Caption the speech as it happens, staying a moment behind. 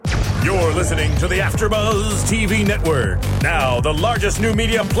You're listening to the AfterBuzz TV network, now the largest new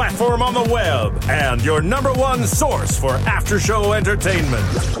media platform on the web, and your number one source for after-show entertainment.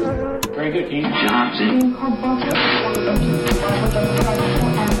 Very good, King Johnson. From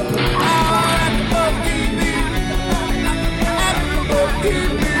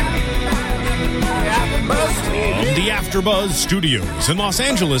the AfterBuzz Studios in Los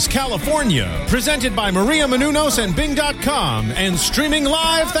Angeles, California, presented by Maria Menounos and Bing.com, and streaming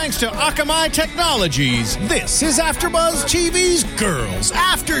live thanks to Akamai Technologies, this is AfterBuzz TV's Girls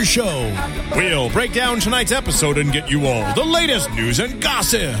After Show. We'll break down tonight's episode and get you all the latest news and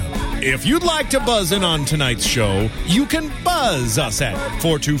gossip. If you'd like to buzz in on tonight's show, you can buzz us at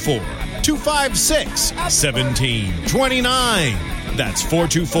 424-256-1729. That's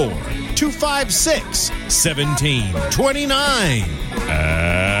 424-256-1729.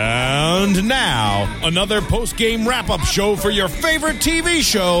 And now, another post-game wrap-up show for your favorite TV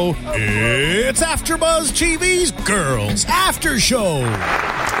show. It's AfterBuzz TV's Girls After Show.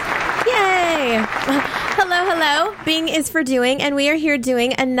 Yay! Hello. Bing is for doing, and we are here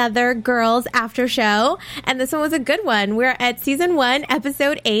doing another Girls After Show. And this one was a good one. We're at Season 1,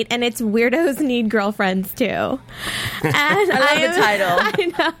 Episode 8, and it's Weirdos Need Girlfriends Too. And I love the title.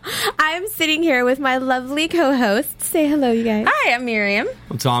 I know. I'm sitting here with my lovely co-hosts. Say hello, you guys. Hi, I'm Miriam.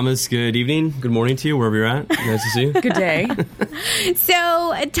 I'm Thomas. Good evening. Good morning to you, wherever you're at. Nice to see you. Good day.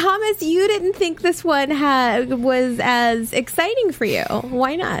 So, Thomas, you didn't think this one was as exciting for you.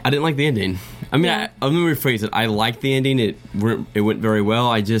 Why not? I didn't like the ending. I mean, Yeah. let me rephrase it. I liked the ending. It went very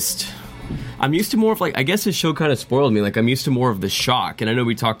well. I'm used to more of, like, I guess this show kind of spoiled me. Like, I'm used to more of the shock. And I know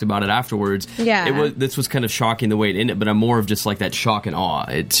we talked about it afterwards. Yeah. This was kind of shocking the way it ended, but I'm more of just like that shock and awe.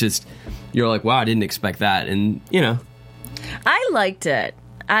 It's just, you're like, wow, I didn't expect that. And, you know. I liked it.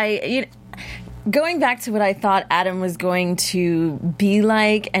 Going back to what I thought Adam was going to be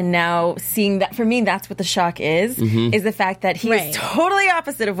like, and now seeing that, for me, that's what the shock is the fact that he's totally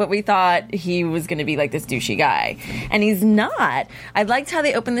opposite of what we thought he was going to be, like this douchey guy. And he's not. I liked how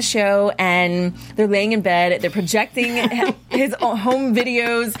they opened the show, and they're laying in bed, they're projecting his home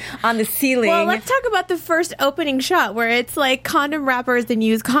videos on the ceiling. Well, let's talk about the first opening shot where it's like condom wrappers and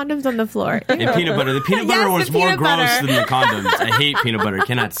used condoms on the floor. And peanut butter. The peanut butter Yes, was the more peanut gross butter. than the condoms. I hate peanut butter.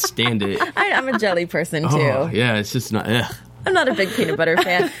 Cannot stand it. I'm a jelly person, too. Oh, yeah, it's just not, ugh. I'm not a big peanut butter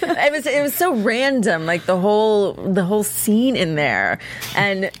fan. It was so random, like the whole scene in there.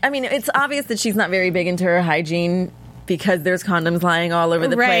 And I mean, it's obvious that she's not very big into her hygiene because there's condoms lying all over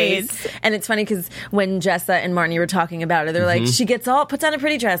the place. And it's funny because when Jessa and Marnie were talking about it, they're like, she puts on a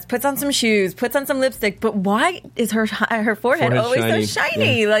pretty dress, puts on some shoes, puts on some lipstick, but why is her forehead always so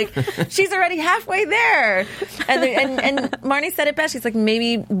shiny? Yeah. Like, she's already halfway there. And Marnie said it best. She's like,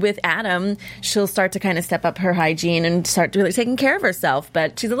 maybe with Adam, she'll start to kind of step up her hygiene and start really taking care of herself.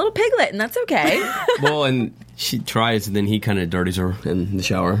 But she's a little piglet, and that's okay. Well, and she tries, and then he kind of dirties her in the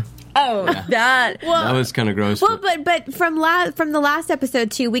shower. Oh, yeah. That was kind of gross. Well, but from the last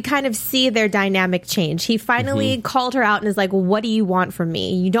episode too, we kind of see their dynamic change. He finally called her out and is like, "What do you want from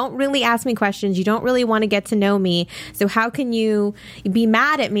me? You don't really ask me questions. You don't really want to get to know me. So how can you be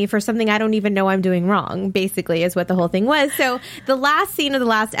mad at me for something I don't even know I'm doing wrong?" Basically, is what the whole thing was. So the last scene of the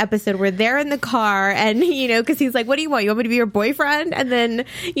last episode, where they're in the car, and because he's like, "What do you want? You want me to be your boyfriend?" And then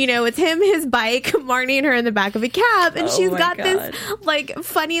it's him, his bike, Marnie, and her in the back of a cab, and she's got this like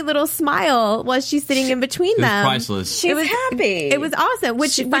funny little smile while she's sitting in between them. Priceless. She was happy. It was awesome.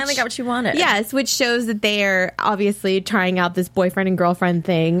 She finally got what she wanted. Yes, which shows that they are obviously trying out this boyfriend and girlfriend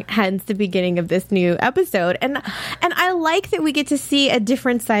thing, hence the beginning of this new episode. And I like that we get to see a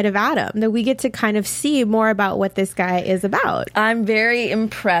different side of Adam, that we get to kind of see more about what this guy is about. I'm very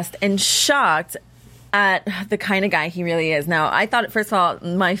impressed and shocked at the kind of guy he really is. Now, I thought, first of all,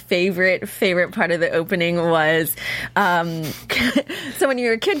 my favorite part of the opening was, so when you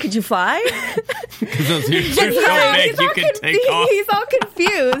were a kid, could you fly? Because those ears are so big, you can take off. He's all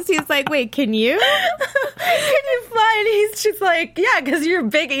confused. He's like, wait, can you? Can you fly? And he's just like, yeah, because you're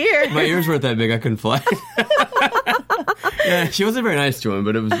big ears. My ears weren't that big, I couldn't fly. Yeah, she wasn't very nice to him,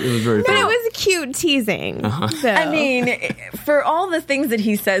 but it was very But fun. it was cute teasing. So. I mean, for all the things that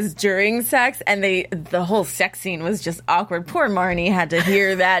he says during sex, and the whole sex scene was just awkward. Poor Marnie had to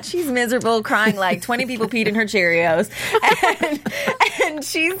hear that. She's miserable, crying like 20 people peed in her Cheerios. And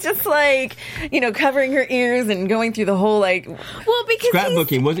she's just like, covering her ears and going through the whole like... Well, because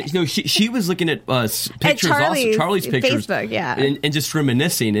scrapbooking, wasn't no, she was looking at pictures, Charlie's pictures. Facebook, yeah. And just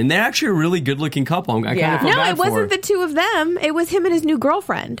reminiscing. And they're actually a really good-looking couple. I kind of feel No, bad it wasn't for her. the two of them. It was him and his new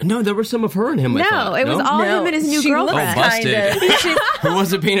girlfriend. No, there were some of her and him, I No, thought. it was all him and his new girlfriend. Oh, busted. Kinda. Who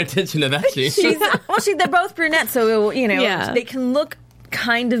wasn't paying attention to that scene? They're both brunette, so they can look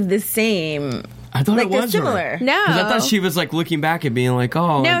kind of the same. I thought like it was similar. her. No, 'Cause I thought she was like looking back and being like,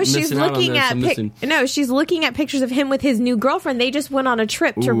 "Oh, no, I'm she's missing out on looking this, at she's looking at pictures of him with his new girlfriend. They just went on a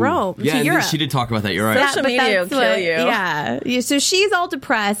trip to Rome, yeah, to Europe. She did talk about that. You're right. Social media will kill you. Yeah. So she's all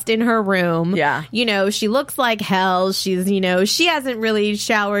depressed in her room. Yeah. You know, she looks like hell. She's, you know, she hasn't really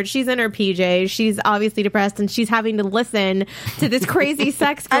showered. She's in her PJs. She's obviously depressed, and she's having to listen to this crazy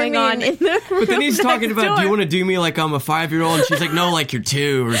sex going on in the room. But then he's talking about, door. do you want to do me like I'm a 5-year-old? And she's like, no, like you're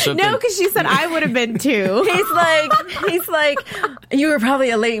 2 or something. No, because she said I would have been 2. He's like, you were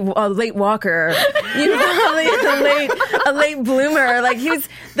probably a late walker. You were probably a late bloomer. Like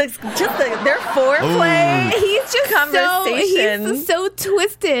their foreplay. He's just conversation. He's so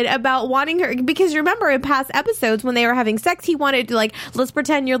twisted about wanting her, because remember in past episodes when they were having sex, he wanted to like, let's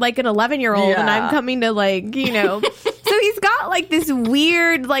pretend you're like an 11-year-old and I'm coming to like, you know. So he's got like this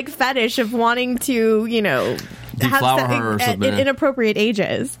weird like fetish of wanting to, you know, deflower her or something at inappropriate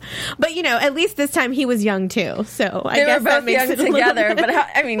ages. But you know, at least this time he was young too. So I they guess were that both makes young it a little together. bit. But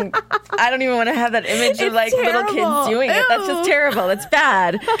I mean, I don't even want to have that image of It's like little terrible. kids doing it. That's just Ew. terrible. It's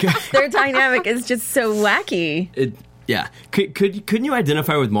bad. Their dynamic is just so wacky. Yeah. Couldn't you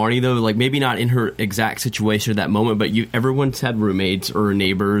identify with Marnie though? Like maybe not in her exact situation at that moment, but everyone's had roommates or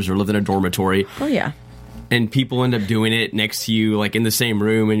neighbors or lived in a dormitory. Oh yeah. And people end up doing it next to you, like in the same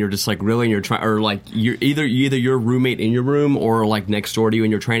room, and you're just like, really? And you're trying, or like you're either your roommate in your room, or like next door to you,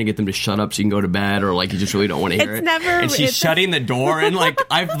 and you're trying to get them to shut up so you can go to bed, or like you just really don't want to hear It's it. never- And she's it's- shutting the door, and like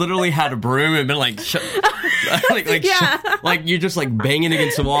I've literally had a broom and been like, like you're just like banging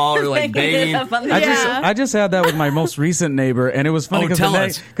against the wall or like banging. I just had that with my most recent neighbor, and it was funny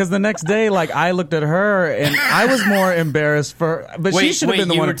because the next day, like I looked at her and I was more embarrassed but she should have been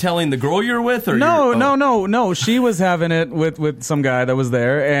the you one. were telling the girl you're with, or No. She was having it with some guy that was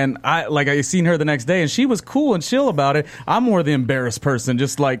there, and I seen her the next day, and she was cool and chill about it. I'm more the embarrassed person,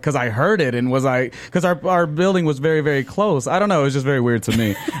 just like because I heard it and because our building was very, very close. I don't know. It was just very weird to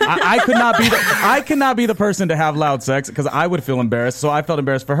me. I could not be the person to have loud sex because I would feel embarrassed. So I felt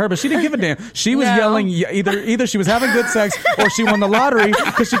embarrassed for her, but she didn't give a damn. She was yelling either she was having good sex or she won the lottery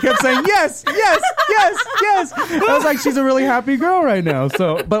because she kept saying yes, yes, yes, yes. I was like, she's a really happy girl right now.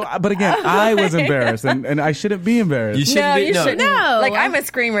 So, but again, I was embarrassed, and I shouldn't be embarrassed. You shouldn't be. You shouldn't. No. Like I'm a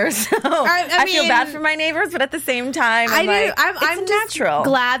screamer, so I feel mean, bad for my neighbors, but at the same time, I'm just natural.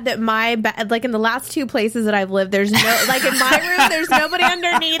 Glad that like in the last 2 places that I've lived, there's no like in my room, there's nobody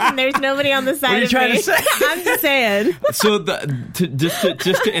underneath and there's nobody on the side What are you of trying me. to say? I'm just saying. So just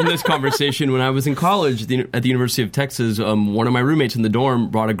to end this conversation, when I was in college at the University of Texas, one of my roommates in the dorm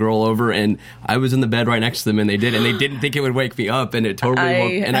brought a girl over, and I was in the bed right next to them, and they didn't think it would wake me up, and it totally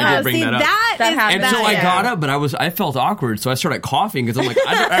woke, and I did bring that up. That happened. And so I got up, but I felt awkward, so I started coughing because I'm like,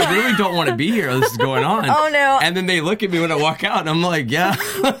 I really don't want to be here. This is going on. Oh no! And then they look at me when I walk out, and I'm like, yeah.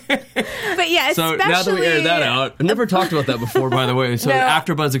 But yeah, so now that we aired that out, I never talked about that before, by the way. So No.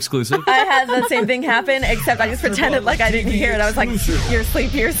 AfterBuzz exclusive. I had the same thing happen, except I just pretended like I didn't hear it. I was like, "You're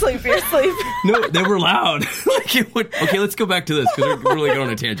asleep. You're asleep. You're asleep." No, they were loud. Okay, let's go back to this because we're really going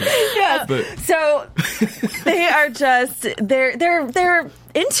on a tangent. Yes. But So they are just they're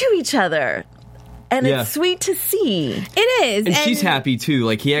into each other. And Yeah. it's sweet to see. It is. And she's happy too.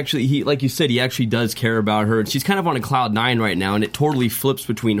 Like he like you said, he actually does care about her. And she's kind of on a cloud 9 right now, and it totally flips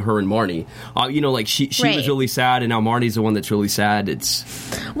between her and Marnie. Like she Right. was really sad, and now Marnie's the one that's really sad. It's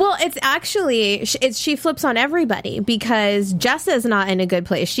actually she flips on everybody because Jessa's not in a good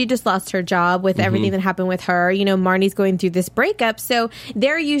place. She just lost her job with everything that happened with her. You know, Marnie's going through this breakup, so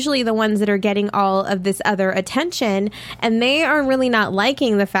they're usually the ones that are getting all of this other attention, and they are really not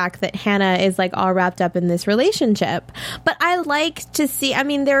liking the fact that Hannah is like all wrapped up in this relationship. But I like to see, I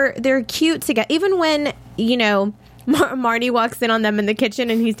mean, they're cute together. Even when, you know, Marnie walks in on them in the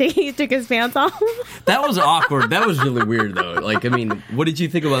kitchen and he took his pants off. that was awkward. That was really weird though. Like, I mean, what did you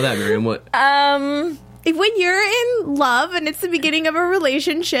think about that, Miriam? What? When you're in love and it's the beginning of a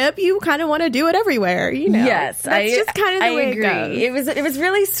relationship, you kind of want to do it everywhere, you know. Yes, that's just kind of the way agree. it goes. It was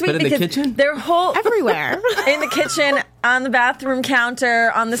really sweet But in the because kitchen? their whole Everywhere. in the kitchen, on the bathroom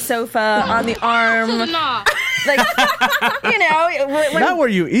counter, on the sofa, on the arm. Like, you know, Not where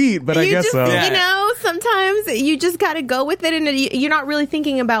you eat, but I guess so. Yeah. You know, sometimes you just got to go with it, and you're not really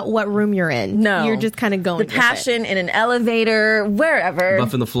thinking about what room you're in. No. You're just kind of going the with it. passion in an elevator, wherever.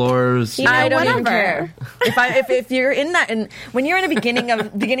 Buffing the floors. You know, I don't even whatever. care. If you're in that, and when you're in the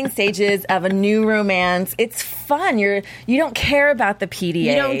beginning stages of a new romance, it's fun. You don't care about the PDA.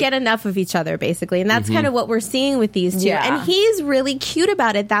 You don't get enough of each other, basically, and that's kind of what we're seeing with these two. Yeah. And he's really cute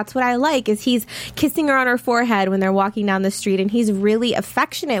about it. That's what I like. Is he's kissing her on her forehead head when they're walking down the street, and he's really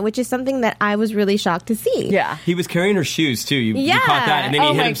affectionate, which is something that I was really shocked to see. Yeah. He was carrying her shoes, too. You caught that, and then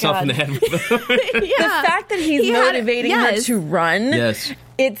he hit himself in the head with them. The fact that he's motivating her to run. Yes.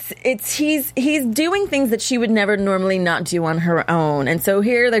 He's doing things that she would never normally not do on her own. And so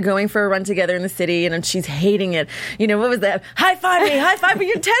here they're going for a run together in the city, and she's hating it. You know, what was that? High five me,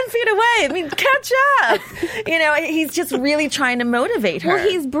 you're 10 feet away. I mean, catch up. You know, he's just really trying to motivate her. Well,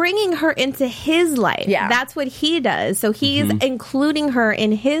 he's bringing her into his life. Yeah. That's what he does. So he's including her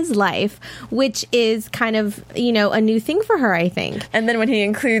in his life, which is kind of, you know, a new thing for her, I think. And then when she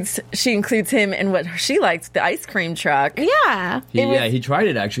includes him in what she likes, the ice cream truck. Yeah. He tried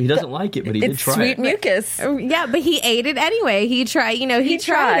it, actually. He doesn't like it, but he did try sweet it. mucus. Yeah, but he ate it anyway. He tried, you know, he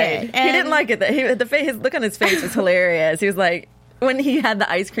tried it. He didn't like it. His look on his face was hilarious. He was like, when he had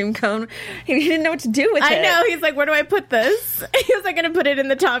the ice cream cone, he didn't know what to do with it. I know. He's like, where do I put this? He was like, going to put it in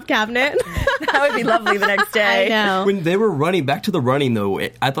the top cabinet. That would be lovely the next day. I know. When they were running, back to the running, though,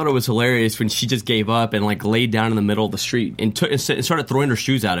 I thought it was hilarious when she just gave up and, like, laid down in the middle of the street and started throwing her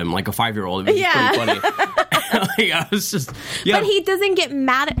shoes at him like a 5-year-old. It was pretty funny. Like, I was just, But he doesn't get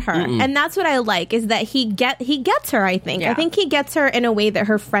mad at her. And that's what I like, is that he gets her, I think. Yeah. I think he gets her in a way that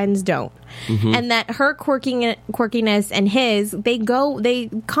her friends don't. And that her quirkiness and his, they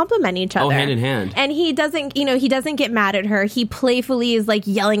complement each other. Oh, hand in hand. And he doesn't get mad at her. He playfully is like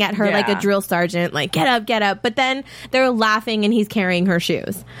yelling at her like a drill sergeant, like, get up. But then they're laughing and he's carrying her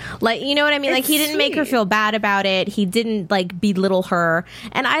shoes. Like, you know what I mean? Like, he didn't make her feel bad about it. He didn't like belittle her.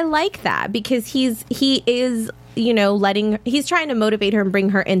 And I like that, because he is, you know, he's trying to motivate her and bring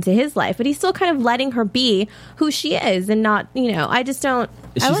her into his life, but he's still kind of letting her be who she is, and not, you know, I just don't.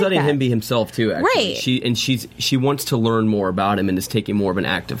 She's letting him be himself too, actually. Right. She wants to learn more about him and is taking more of an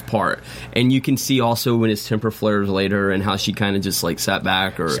active part. And you can see also when his temper flares later and how she kind of just like sat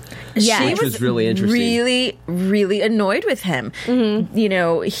back, which was really interesting. Really, really annoyed with him. You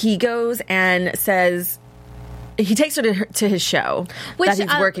know, he goes and says. He takes her to his show that he's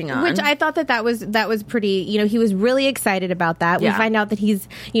working on. Which I thought that was pretty, you know, he was really excited about that. Yeah. We find out that he's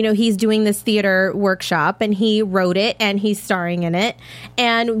doing this theater workshop, and he wrote it and he's starring in it.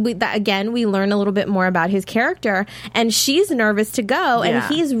 And we learn a little bit more about his character, and she's nervous to go, and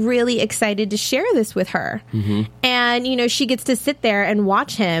he's really excited to share this with her. And, you know, she gets to sit there and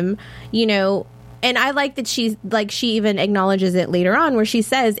watch him, you know. And I like that she even acknowledges it later on, where she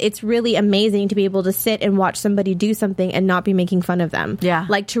says it's really amazing to be able to sit and watch somebody do something and not be making fun of them. Yeah.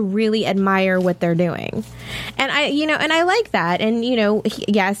 Like, to really admire what they're doing. And I like that. And, you know,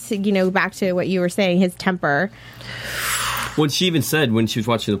 yes, you know, back to what you were saying, his temper. Well, she even said when she was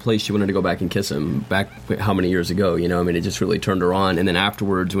watching the play, she wanted to go back and kiss him back how many years ago, you know? I mean, it just really turned her on. And then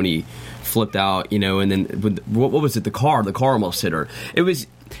afterwards, when he flipped out, you know, and then what was it? The car almost hit her. It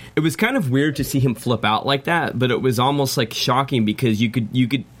was kind of weird to see him flip out like that, but it was almost like shocking, because you could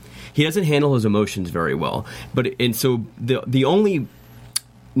he doesn't handle his emotions very well. So the only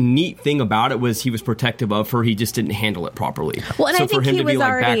neat thing about it was he was protective of her. He just didn't handle it properly. Well, and so I think for him he to be was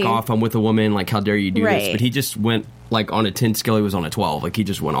like, already... back off, I'm with a woman, like, how dare you do Right. this? But he just went like on a 10 scale. He was on a 12. Like, he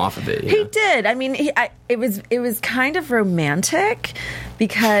just went off of it. He did. I mean, it was kind of romantic,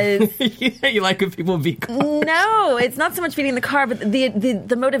 because you like when people beat cars. No, it's not so much beating the car, but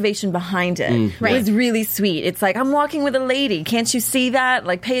the motivation behind it was really sweet. It's like, I'm walking with a lady. Can't you see that?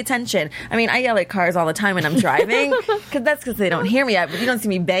 Like, pay attention. I mean, I yell at cars all the time when I'm driving, because they don't hear me. But you don't see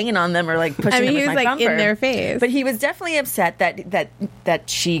me banging on them or like pushing them with he was my like bumper. in their face. But he was definitely upset that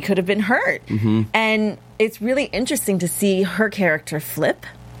she could have been hurt, and it's really interesting to see her character flip.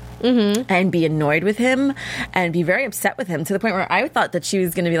 And be annoyed with him and be very upset with him, to the point where I thought that she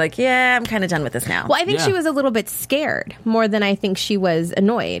was going to be like, yeah, I'm kind of done with this now. Well, I think she was a little bit scared more than I think she was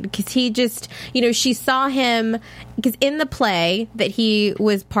annoyed, because he just, you know, she saw him, because in the play that he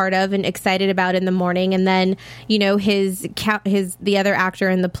was part of and excited about in the morning, and then, you know, the other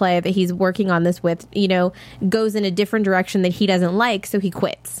actor in the play that he's working on this with, you know, goes in a different direction that he doesn't like, so he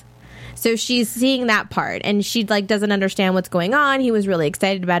quits. So she's seeing that part, and she like doesn't understand what's going on. He was really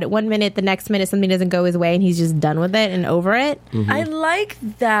excited about it one minute, the next minute something doesn't go his way, and he's just done with it and over it. I like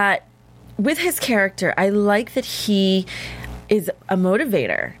that with his character. I like that he is a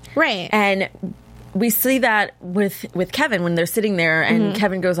motivator, right? And we see that with Kevin when they're sitting there, and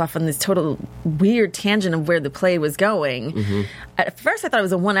Kevin goes off on this total weird tangent of where the play was going. At first, I thought it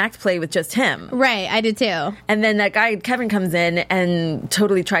was a one-act play with just him. Right, I did too. And then that guy, Kevin, comes in and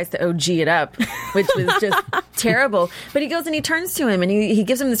totally tries to OG it up, which was just terrible. But he goes and he turns to him, and he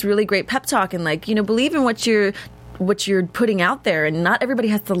gives him this really great pep talk, and like, you know, believe in what you're what you're putting out there, and not everybody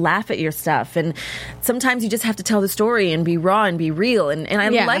has to laugh at your stuff, and sometimes you just have to tell the story and be raw and be real, and I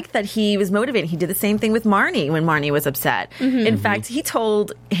like that he was motivated. He did the same thing with Marnie when Marnie was upset. In fact, he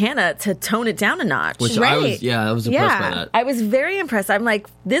told Hannah to tone it down a notch. Which I was impressed by that. I was very impressed. I'm like,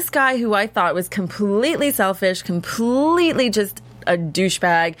 this guy who I thought was completely selfish, completely just a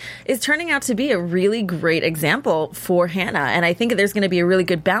douchebag, is turning out to be a really great example for Hannah. And I think there's going to be a really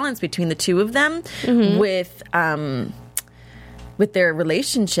good balance between the two of them with their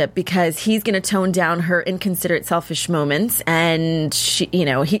relationship, because he's going to tone down her inconsiderate, selfish moments, and she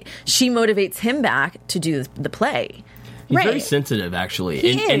motivates him back to do the play. He's very sensitive,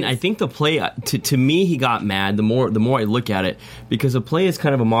 actually, and I think the play to me, he got mad the more I look at it, because the play is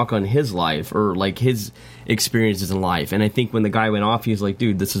kind of a mock on his life, or like his experiences in life. And I think when the guy went off, he's like,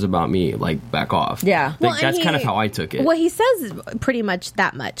 dude, this is about me, like, back off. Yeah. That's kind of how I took it. Well, he says pretty much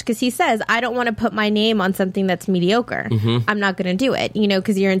that much, because he says, I don't want to put my name on something that's mediocre. I'm not going to do it,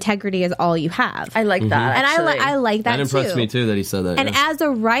 because your integrity is all you have. I like that, and I like that, that impressed me too, that he said that. And as a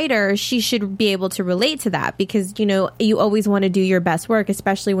writer, she should be able to relate to that, because you always want to do your best work,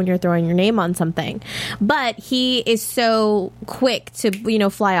 especially when you're throwing your name on something. But he is so quick to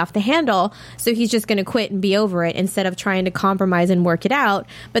fly off the handle, so he's just going to quit and be over it, instead of trying to compromise and work it out.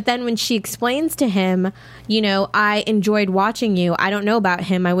 But then when she explains to him, I enjoyed watching you, I don't know about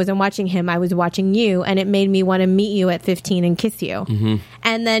him, I wasn't watching him, I was watching you, and it made me want to meet you at 15 and kiss you.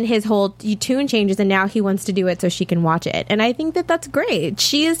 And then his whole tune changes, and now he wants to do it so she can watch it. And I think that that's great.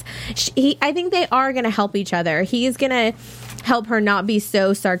 I think they are going to help each other. He's going to help her not be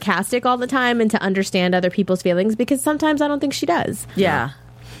so sarcastic all the time, and to understand other people's feelings, because sometimes I don't think she does. Yeah.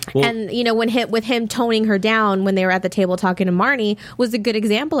 Well, and with him toning her down when they were at the table talking to Marnie was a good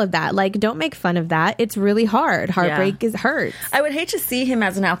example of that. Like, don't make fun of that. It's really hard. Heartbreak hurts. I would hate to see him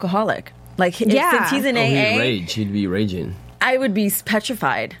as an alcoholic. Like, since he's in AA, he'd be raging. I would be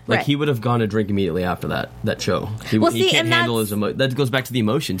petrified. Like, he would have gone to drink immediately after that show. He can't handle his emotions. That goes back to the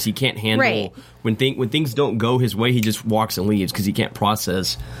emotions. He can't handle when things don't go his way. He just walks and leaves, because he can't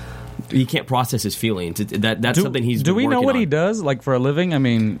process. He can't process his feelings. That's something he's. Do we know what he does, like, for a living? I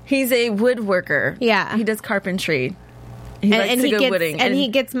mean, he's a woodworker. Yeah, he does carpentry. He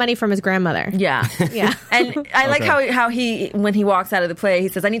gets money from his grandmother. Yeah. And I like how he, when he walks out of the play, he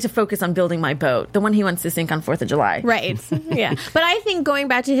says, I need to focus on building my boat, the one he wants to sink on 4th of July. Right. Yeah. But I think going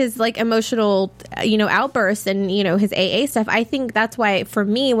back to his emotional, outbursts and, his AA stuff, I think that's why, for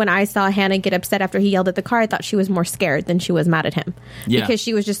me, when I saw Hannah get upset after he yelled at the car, I thought she was more scared than she was mad at him. Yeah. Because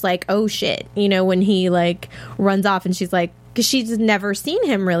she was just like, oh shit, when he runs off, and she's like, because she's never seen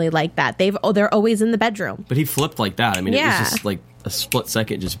him really like that. They're always in the bedroom. But he flipped like that. I mean, it was just like a split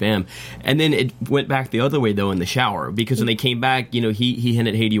second, just bam. And then it went back the other way, though, in the shower. Because when they came back, he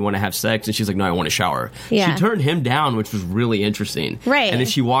hinted, hey, do you want to have sex? And she's like, no, I want to shower. Yeah. She turned him down, which was really interesting. Right. And then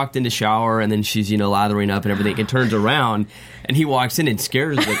she walked in the shower, and then she's, lathering up and everything, and turns around, and he walks in and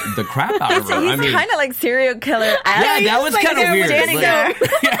scares the crap out of her. He's kind of like serial killer. Yeah, that was kind of weird.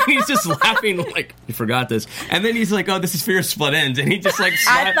 He's just laughing like, you forgot this. And then he's like, oh, this is for your split ends. And he just slaps,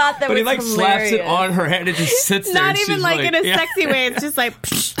 I thought that but was he slaps it on her head and just sits there. Not even in a sexy way. It's just like,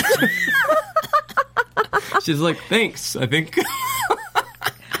 she's like, thanks, I think.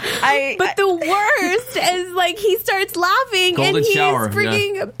 But the worst is he starts laughing Golden and he's shower,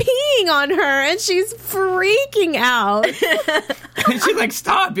 freaking peeing on her, and she's freaking out. And she's like,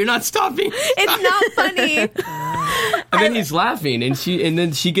 stop, you're not stopping. It's not funny. And then he's laughing, and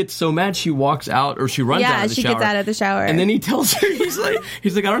then she gets so mad she walks out, or she runs out of the shower. Yeah, she gets out of the shower. And then he tells her, he's like,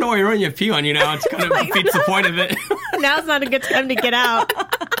 I don't know why you're running, you have pee on you now. It's kind of defeats the point of it. Now's not a good time to get out.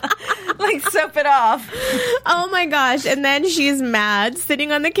 Soap it off. Oh my gosh. And then she's mad,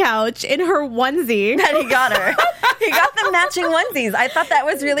 sitting on the couch in her onesie that he got her. He got them matching onesies. I thought that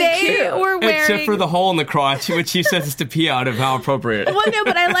was really cute. Were wearing... Except for the hole in the crotch, which she says is to pee out of. How appropriate. Well, no,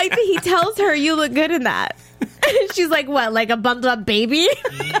 but I like that he tells her, you look good in that. She's like, what, like a bundled up baby?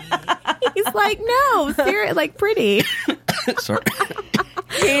 He's like, no, seriously, pretty. Sorry.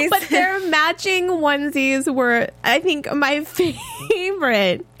 But their matching onesies were, I think, my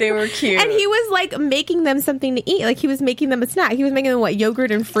favorite. They were cute. And he was making them something to eat. He was making them a snack. He was making them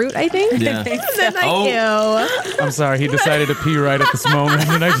yogurt and fruit, I think. Yeah. Ew. I'm sorry, he decided to pee right at this moment,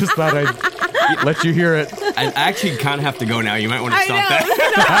 and I just thought I'd let you hear it. I actually kind of have to go now. You might want to stop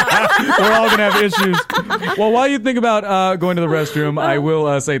that. We're all going to have issues. Well, while you think about going to the restroom, I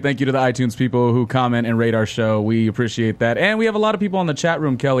will say thank you to the iTunes people who comment and rate our show. We appreciate that. And we have a lot of people on the chat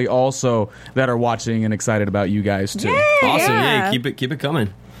room, Kelly, also that are watching and excited about you guys, too. Yay, awesome. yeah. Keep it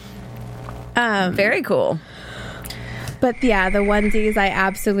coming. Very cool. But yeah, the onesies, I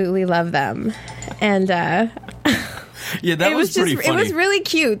absolutely love them. And Yeah, that was pretty funny. It was really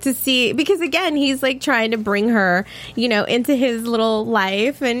cute to see because again, he's like trying to bring her, into his little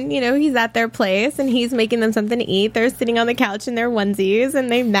life, and he's at their place and he's making them something to eat. They're sitting on the couch in their onesies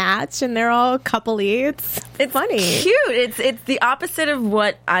and they match and they're all coupley. It's funny, cute. It's the opposite of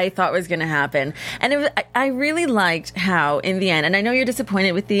what I thought was going to happen, and I really liked how in the end, and I know you're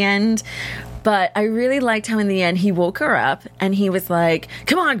disappointed with the end. But I really liked how in the end he woke her up and he was like,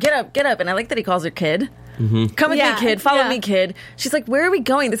 come on, get up. And I like that he calls her kid. Mm-hmm. Come with me, kid. Follow me, kid. She's like, where are we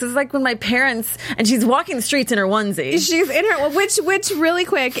going? This is like when my parents, and she's walking the streets in her onesie. She's in her, which really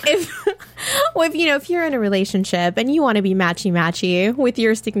quick, if you're in a relationship and you want to be matchy-matchy with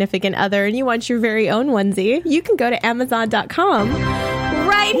your significant other and you want your very own onesie, you can go to Amazon.com.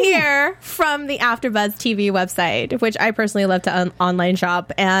 Right here from the AfterBuzz TV website, which I personally love to online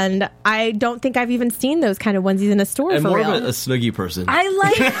shop, and I don't think I've even seen those kind of onesies in a store and for more real. of a snuggie person. I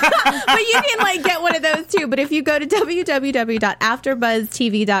like, but you can get one of those too. But if you go to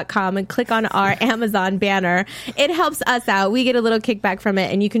www.AfterBuzzTV.com and click on our Amazon banner, it helps us out. We get a little kickback from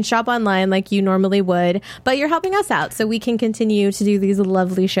it, and you can shop online like you normally would, but you're helping us out, so we can continue to do these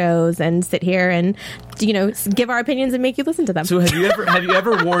lovely shows and sit here and give our opinions and make you listen to them. So have you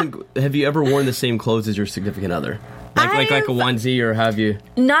ever worn the same clothes as your significant other? Like a onesie, or have you?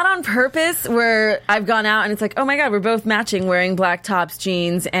 Not on purpose, where I've gone out and it's like, oh my God, we're both matching, wearing black tops,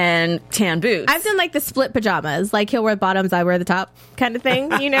 jeans, and tan boots. I've done the split pajamas, like he'll wear bottoms, I wear the top kind of thing,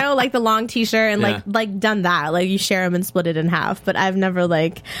 like the long t-shirt and like done that. Like you share them and split it in half. But I've never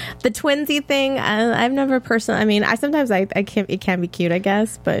the twinsy thing. I've never personally. I mean, it can be cute, I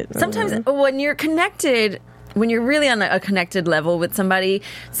guess. But sometimes when you're connected. When you're really on a connected level with somebody,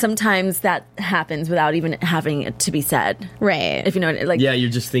 sometimes that happens without even having it to be said. Right. If you know what yeah, you're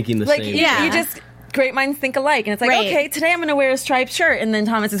just thinking the same. Yeah. You just, great minds think alike. And it's like, okay, today I'm going to wear a striped shirt. And then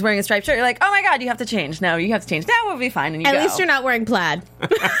Thomas is wearing a striped shirt. You're like, oh my God, you have to change. No, you have to change. That will be fine. And you At least you're not wearing plaid. We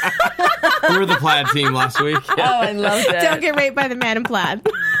were the plaid team last week. Oh, I loved it. Don't get raped by the man in plaid.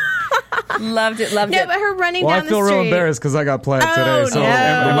 Loved it. No, but her running down the street. I feel real embarrassed because I got plaid today. So no.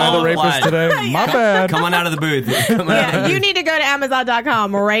 am I the rapist today? My bad. Come on out of the booth. You need to go to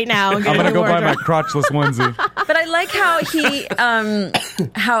Amazon.com right now. And get I'm going to go buy my crotchless onesie. But I like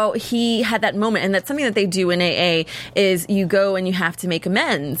how he had that moment, and that's something that they do in AA is you go and you have to make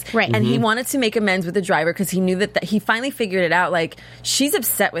amends. Right. And he wanted to make amends with the driver because he knew that he finally figured it out. Like, she's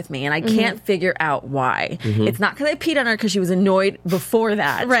upset with me and I can't figure out why. It's not because I peed on her because she was annoyed before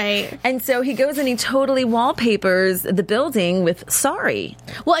that. Right. And so he goes and he totally wallpapers the building with sorry.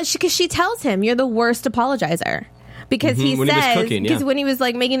 Well, because she tells him, you're the worst apologizer. Because he says, because when he was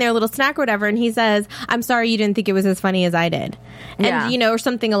making their little snack or whatever, and he says, I'm sorry you didn't think it was as funny as I did. And, or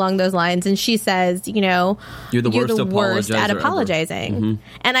something along those lines. And she says, you're the worst at apologizing.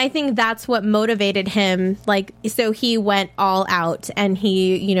 And I think that's what motivated him. So he went all out and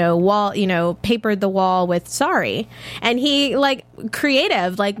he, papered the wall with sorry. And he,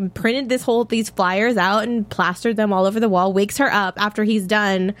 creative, printed these flyers out and plastered them all over the wall, wakes her up after he's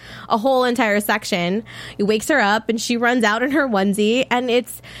done a whole entire section. He wakes her up and she runs out in her onesie and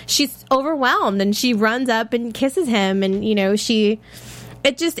she's overwhelmed and she runs up and kisses him and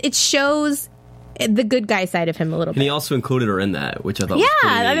it shows the good guy side of him a little bit. And he also included her in that, which I thought was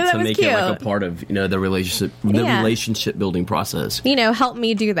pretty neat, to make cute. it a part of the relationship building process. Help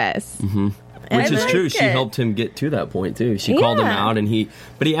me do this. Which is true. She helped him get to that point too. She called him out, and he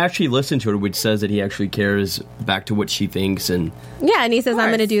actually listened to her, which says that he actually cares back to what she thinks. And and he says, "I'm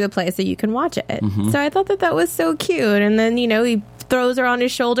going to do the play so you can watch it." So I thought that was so cute. And then he throws her on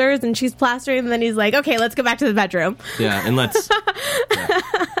his shoulders, and she's plastering. And then he's like, "Okay, let's go back to the bedroom." Yeah, and let's.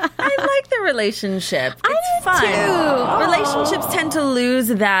 I like the relationship. It's fun. Too. Relationships tend to lose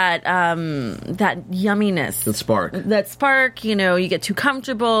that yumminess, that spark. You get too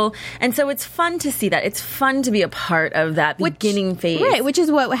comfortable, and so it's fun to see that. It's fun to be a part of that beginning phase, right? Which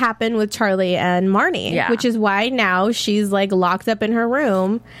is what happened with Charlie and Marnie. Yeah. Which is why now she's locked up in her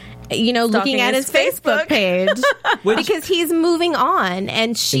room. Looking at his Facebook page because he's moving on,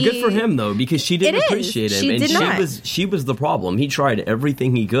 and good for him though, because she didn't appreciate him, and she was the problem. He tried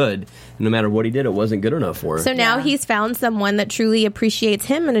everything he could, and no matter what he did, it wasn't good enough for her. So now he's found someone that truly appreciates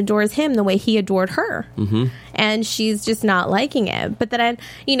him and adores him the way he adored her, and she's just not liking it. But then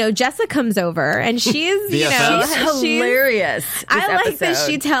Jessa comes over, and she's she's hilarious. I like that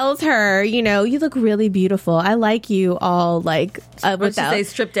she tells her, you look really beautiful. I like you all without say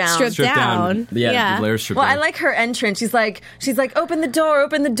stripped down. Stripped down. Yeah. Blair stripped down. I like her entrance. She's like, open the door.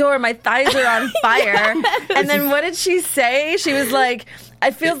 My thighs are on fire. And then what did she say? She was like,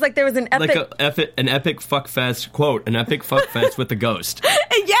 it feels like there was an epic... an epic fuck fest, quote, an epic fuck fest with the ghost.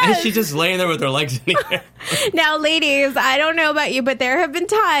 Yes. And she's just laying there with her legs in the air. Now, ladies, I don't know about you, but there have been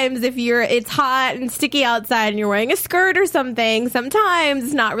times if it's hot and sticky outside and you're wearing a skirt or something, sometimes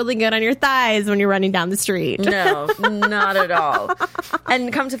it's not really good on your thighs when you're running down the street. No, not at all.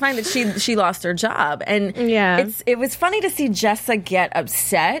 And come to find that she lost her job. And it was funny to see Jessa get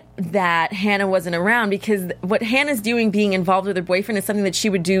upset that Hannah wasn't around, because what Hannah's doing, being involved with her boyfriend, is something that she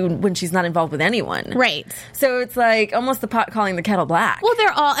would do when she's not involved with anyone. Right. So it's like almost the pot calling the kettle black. Well,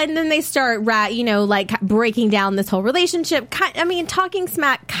 they're all, and then they start, like breaking down this whole relationship. I mean, talking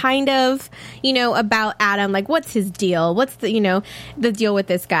smack kind of, about Adam. Like, what's his deal? What's the deal with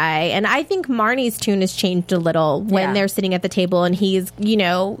this guy? And I think Marnie's tune has changed a little when they're sitting at the table, and he's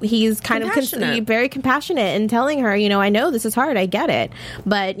kind of very compassionate and telling her, I know this is hard. I get it.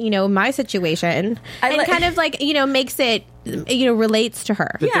 But, my situation. Kind of makes it, relates to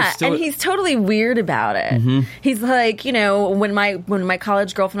her. Yeah, and he's totally weird about it. Mm-hmm. He's like, when my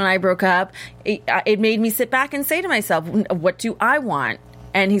college girlfriend and I broke up, it made me sit back and say to myself, what do I want?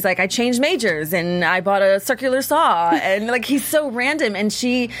 And he's like, I changed majors and I bought a circular saw. And like, he's so random. And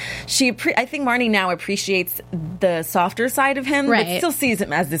I think Marnie now appreciates the softer side of him, but still sees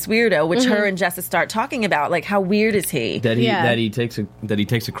him as this weirdo, which her and Jessa start talking about. Like, how weird is he? That he takes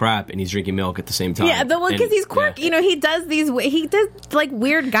a crap and he's drinking milk at the same time. Yeah, because he's quirky. Yeah. He does like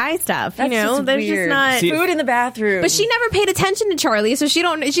weird guy stuff. That's just there's weird. Just not food in the bathroom. But she never paid attention to Charlie, so she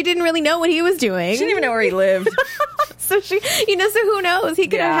didn't really know what he was doing. She didn't even know where he lived. So so who knows? He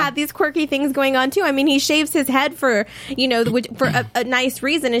could have had these quirky things going on too. I mean, he shaves his head for a nice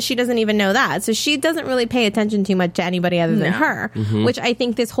reason, and she doesn't even know that. So she doesn't really pay attention too much to anybody other than her, which I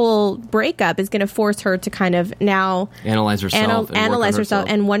think this whole breakup is going to force her to kind of now analyze herself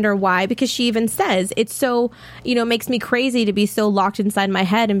and wonder why. Because she even says it's so makes me crazy to be so locked inside my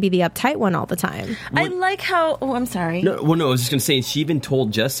head and be the uptight one all the time. I like how. Oh, I'm sorry. No, I was just going to say, she even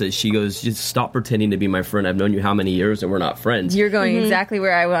told Jessa, she goes, just stop pretending to be my friend. I've known you how many years and we're not friends. You're going exactly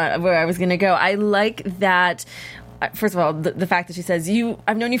where I was going to go. I like that. First of all, the fact that she says,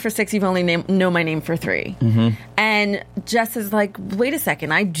 I've known you for 6, you've only know my name for 3. Mm-hmm. And Jess is like, wait a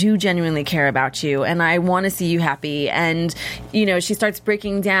second, I do genuinely care about you and I want to see you happy. And, she starts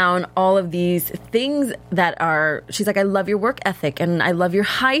breaking down all of these things she's like, I love your work ethic and I love your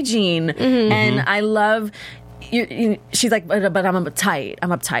hygiene and I love, she's like, but I'm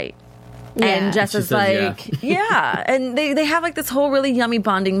uptight. Yeah. And Jess is like, yeah. And they have like this whole really yummy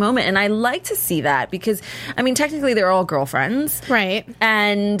bonding moment. And I like to see that because, I mean, technically they're all girlfriends. Right.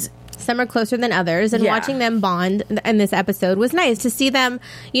 And some are closer than others. And watching them bond in this episode was nice to see them,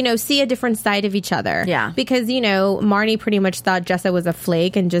 see a different side of each other. Yeah. Because, Marnie pretty much thought Jessa was a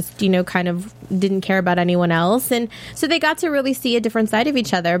flake and just, kind of didn't care about anyone else. And so they got to really see a different side of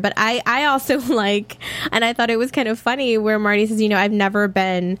each other. But I also and I thought it was kind of funny where Marnie says, I've never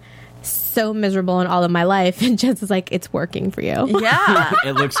been so miserable in all of my life, and Jess is like, it's working for you. Yeah.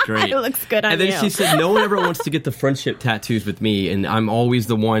 It looks great. It looks good on you. And then she said, no one ever wants to get the friendship tattoos with me, and I'm always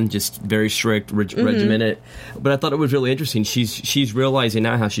the one, just very strict, regimented. But I thought it was really interesting. She's realizing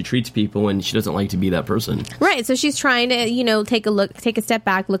now how she treats people, and she doesn't like to be that person. Right. So she's trying to, take a step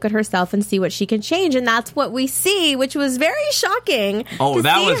back, look at herself, and see what she can change, and that's what we see, which was very shocking. Oh,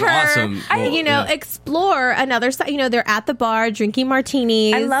 that was awesome. Explore another side. They're at the bar drinking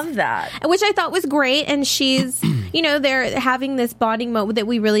martinis. I love that. Which I thought was great, and she's, they're having this bonding moment that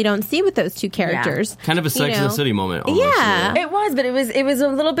we really don't see with those two characters. Yeah. Kind of a Sex and the City moment. Almost, yeah, it was, but it was a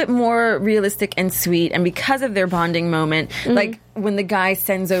little bit more realistic and sweet, and because of their bonding moment, like when the guy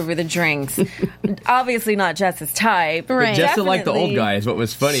sends over the drinks, obviously not Jess's type, right? But Jessa liked the old guy, is what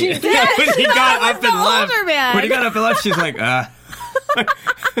was funny. When he got up and left, she's like,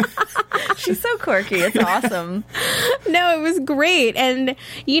 She's so quirky. It's awesome. No, it was great. And,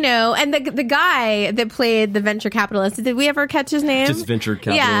 and the guy that played the venture capitalist, did we ever catch his name? Just venture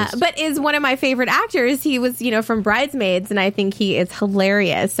capitalist. Yeah, but is one of my favorite actors. He was, from Bridesmaids, and I think he is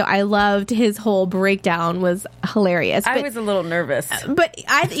hilarious. So I loved his whole breakdown was hilarious. I was a little nervous. But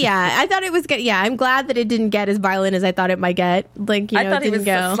I thought it was good. Yeah, I'm glad that it didn't get as violent as I thought it might get. I thought it was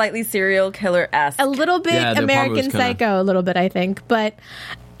slightly serial killer-esque. A little bit American Psycho, a little bit, I think. But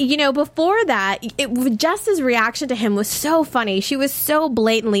before that, Jess's reaction to him was so funny. She was so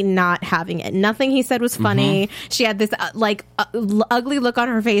blatantly not having it. Nothing he said was funny. She had this ugly look on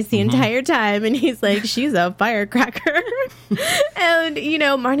her face the entire time, and he's like, she's a firecracker. And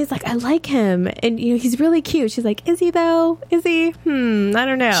Marnie's like, I like him, and he's really cute. She's like, is he though? Is he? I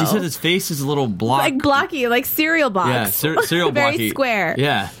don't know. She said his face is a little blocky, like cereal box. Yeah, cereal very blocky. square.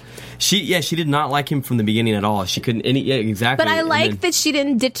 Yeah. She did not like him from the beginning at all. She couldn't. Exactly. But I like that she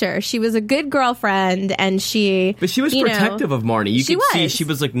didn't ditch her. She was a good girlfriend, and she. But she was protective of Marnie. You could see she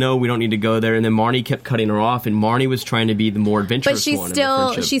was like, no, we don't need to go there. And then Marnie kept cutting her off, and Marnie was trying to be the more adventurous one.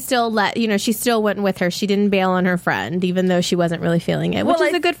 But she still went with her. She didn't bail on her friend, even though she wasn't really feeling it, which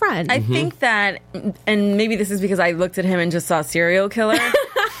is a good friend. I think that, and maybe this is because I looked at him and just saw serial killer.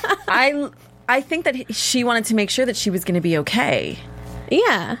 I think that she wanted to make sure that she was going to be okay.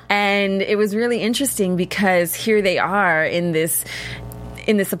 Yeah. And it was really interesting because here they are in this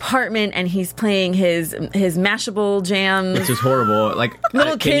apartment, and he's playing his Mashable jams. Which is horrible. Like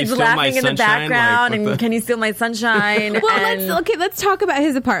little kids laughing in the background, and can you steal my sunshine? Well, let's talk about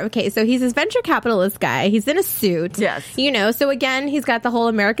his apartment. Okay, so he's this venture capitalist guy. He's in a suit. Yes. So again, he's got the whole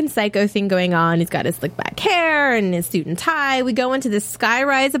American Psycho thing going on. He's got his slick back hair and his suit and tie. We go into this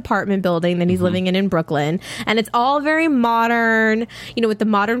sky-rise apartment building that he's living in Brooklyn, and it's all very modern, with the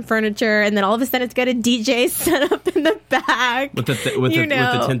modern furniture, and then all of a sudden it's got a DJ set up in the back. With the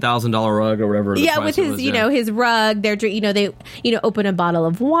 $10,000 rug or whatever. With his, his rug. They open a bottle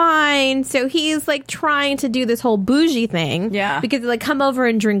of wine. So he's like trying to do this whole bougie thing. Yeah. Because like, come over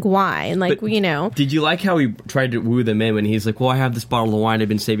and drink wine. Did you like how he tried to woo them in when he's like, well, I have this bottle of wine I've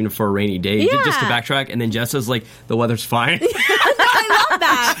been saving for a rainy day. Yeah. Just to backtrack. And then Jessa's like, the weather's fine. I love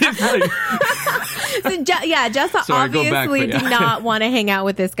that. Jessa obviously did not want to hang out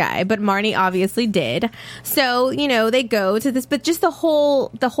with this guy, but Marnie obviously did. So, they go to this, but just the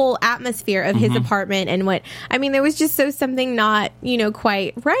whole atmosphere of his apartment and there was just something not,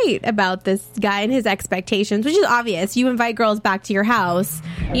 quite right about this guy and his expectations, which is obvious. You invite girls back to your house,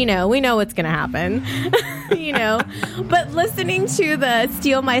 we know what's going to happen, but listening to the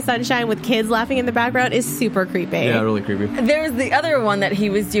Steal My Sunshine with kids laughing in the background is super creepy. Yeah, really creepy. There's the other one that he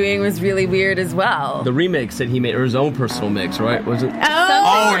was doing was really weird as well. The remix that he made, or his own personal mix, right? Was it?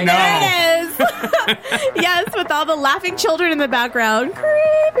 Oh no! There it is. Yes, with all the laughing children in the background.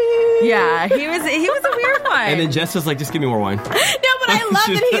 Creepy. Yeah, he was a weird one. And then Jessa's like, just give me more wine. No, but I love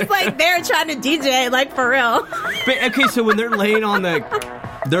that he's like there trying to DJ, like for real. But okay, so when they're laying on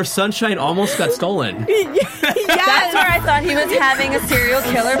their sunshine almost got stolen. Yes. That's where I thought he was having a serial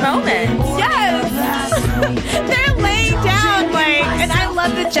killer moment. Yes. They're laying down, and I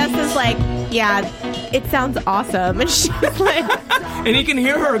love that Jessa's like, yeah, it sounds awesome. And she's like... and he can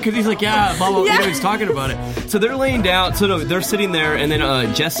hear her because he's like, yeah, blah, blah, blah. He's talking about it. So they're laying down. So no, they're sitting there, and then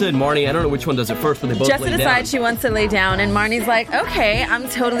Jessa and Marnie, I don't know which one does it first, but they both Jessa lay down. decides she wants to lay down, and Marnie's like, okay, I'm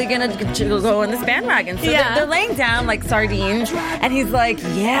totally going to go on this bandwagon. So they're laying down like sardines, and he's like,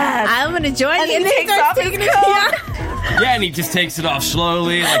 yeah, I'm going to join you. And he takes off his coat. Yeah, and he just takes it off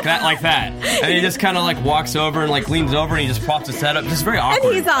slowly, like that. And he just kind of like walks over and like leans over, and he just props his head up. Just very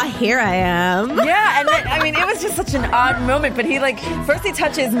awkward. And he's all, here I am. Yeah, and then, it was just such an odd moment. But he first he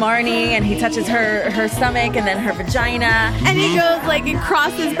touches Marnie, and he touches her stomach, and then her vagina, and he goes and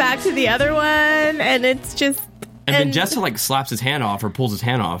crosses back to the other one, and it's just. And then Jessa slaps his hand off or pulls his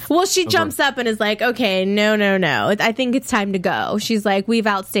hand off. Well, she jumps up and is like, okay, no. I think it's time to go. She's like, we've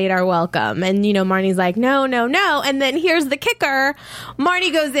outstayed our welcome. And, Marnie's like, no. And then here's the kicker.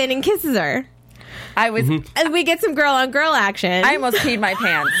 Marnie goes in and kisses her. And we get some girl-on-girl action. I almost peed my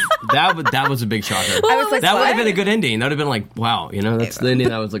pants. That was a big shocker. I was like, that would have been a good ending. That would have been like, wow, that's the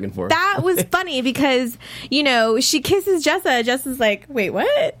ending I was looking for. That was funny because, she kisses Jessa. Jessa's like, wait,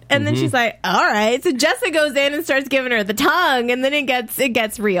 what? And then she's like, all right. So Jessa goes in and starts giving her the tongue, and then it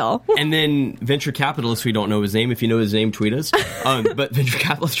gets real. And then venture capitalist, we don't know his name. If you know his name, tweet us. But venture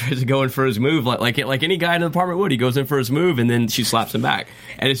capitalist tries to go in for his move, like any guy in the apartment would. He goes in for his move, and then she slaps him back.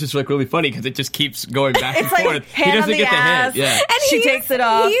 And it's just really funny because it just keeps going back and forth. He doesn't get the hint. Yeah. And she takes it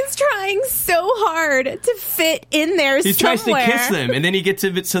off. He's trying so hard to fit in there He tries to kiss them, and then he gets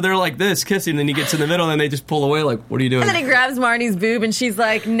to it, so they're like this, kissing, and then he gets in the middle, and they just pull away like, what are you doing? And then he grabs Marnie's boob, and she's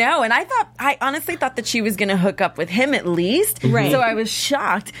like, no. And I honestly thought that she was going to hook up with him at least. Right. So I was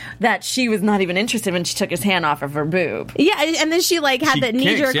shocked that she was not even interested when she took his hand off of her boob. Yeah, and then she had that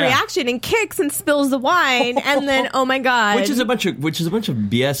knee-jerk reaction and kicks and spills the wine, and then, oh my God. Which is a bunch of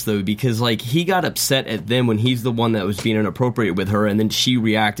BS, though, because he got upset at them when he's the one that was being inappropriate with her, and then she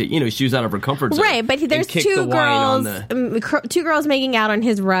reacted. She was out of her comfort zone. Right, but there's two girls making out on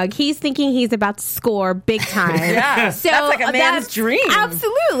his rug. He's thinking he's about to score big time. Yeah, so that's like a man's dream.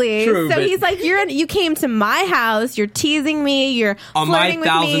 Absolutely. True, so he's like, you came to my house, you're teasing me, you're flirting with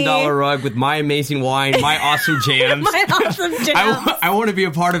me. On my $1,000 rug with my amazing wine, my awesome jams. My awesome jams. I want to be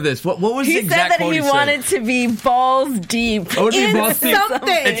a part of this. What was the exact quote he said? He wanted to be balls deep in something.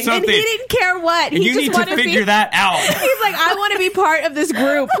 And he didn't care what. And you need to figure that out. He's like, I want to be part of this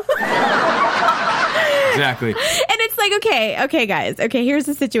group. Exactly. And it's like, okay, guys. Okay, here's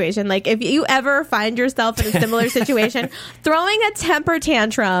the situation. Like, if you ever find yourself in a similar situation, throwing a temper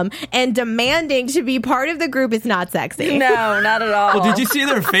tantrum and demanding to be part of the group is not sexy. No, not at all. Well, did you see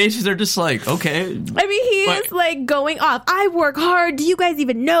their faces? They're just like, okay. I mean, he is like going off. I work hard. Do you guys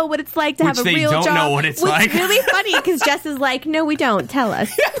even know what it's like to have a real job? Which they don't know what it's like. Which is really funny because Jess is like, no, we don't. Tell us.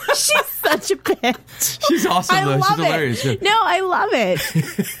 She's such a bitch. She's awesome, though. She's hilarious. No, I love it.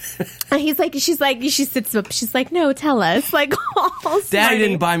 And she sits up. She's like, no, tell us. Like, all Daddy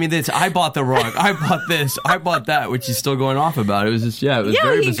didn't buy me this. I bought the rug. I bought this. I bought that, which he's still going off about. It was just, it was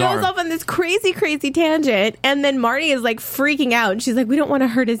very bizarre. He goes off on this crazy, crazy tangent. And then Marnie is like freaking out. And she's like, we don't want to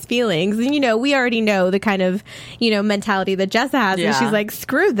hurt his feelings. And, we already know the kind of, mentality that Jessa has. Yeah. And she's like,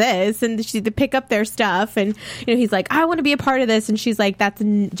 screw this. And she's to pick up their stuff. And, he's like, I want to be a part of this. And she's like, that's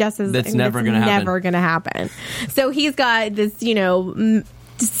never going to happen. So he's got this,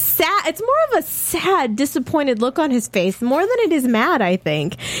 sad. It's more of a sad, disappointed look on his face, more than it is mad. I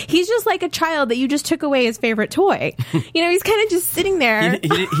think he's just like a child that you just took away his favorite toy. He's kind of just sitting there. He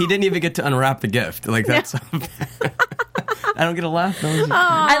didn't even get to unwrap the gift. Like that's. I don't get a laugh.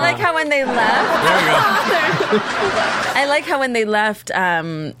 I like how when they left. There we go. I like how when they left,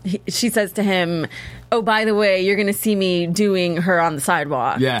 she says to him, oh, by the way, you're going to see me doing her on the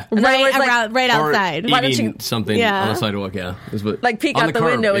sidewalk. Yeah. Right outside. Why don't you something on the sidewalk, like peek out the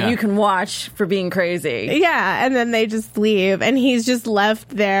window and you can watch for being crazy. Yeah, and then they just leave and he's just left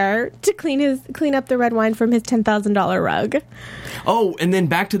there to clean up the red wine from his $10,000 rug. Oh, and then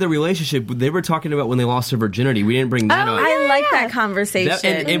back to the relationship. They were talking about when they lost their virginity. We didn't bring that up. I like that conversation.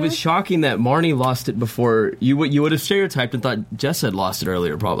 And it was shocking that Marnie lost it before. You would have stereotyped and thought Jessa had lost it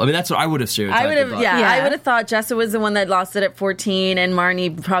earlier, probably. I mean, that's what I would have stereotyped. I would have thought Jessa was the one that lost it at 14 and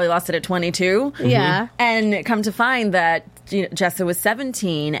Marnie probably lost it at 22. Yeah. And come to find that Jessa was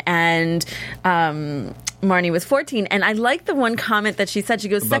 17 and Marnie was 14. And I like the one comment that she said. She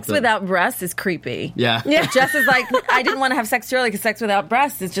goes, sex without breasts is creepy. Yeah. Jessa's like, I didn't want to have sex early because sex without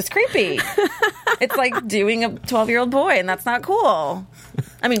breasts is just creepy. It's like doing a 12-year-old boy, and that's not cool.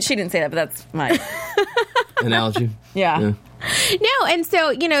 I mean, she didn't say that, but that's my analogy. Yeah. No, and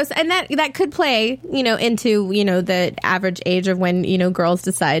so, and that could play, into, the average age of when, girls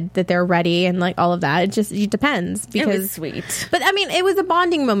decide that they're ready and like all of that. It depends because it was sweet. But I mean, it was a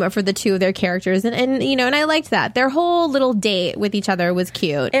bonding moment for the two of their characters and and I liked that. Their whole little date with each other was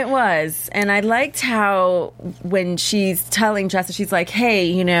cute. It was. And I liked how when she's telling Jessa, she's like,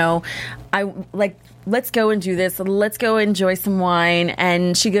 hey, let's go and do this. Let's go enjoy some wine.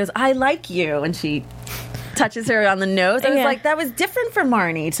 And she goes, I like you. And she touches her on the nose. I was like, that was different for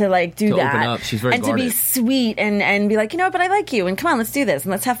Marnie to like do that. Open up. She's very and guarded. To be sweet and be like, but I like you and come on, let's do this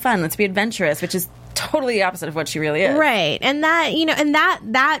and let's have fun. Let's be adventurous, which is totally the opposite of what she really is. Right. And that, and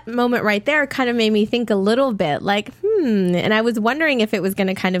that moment right there kind of made me think a little bit like, and I was wondering if it was going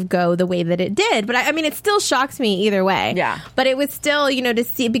to kind of go the way that it did. But I mean, it still shocks me either way. Yeah. But it was still, to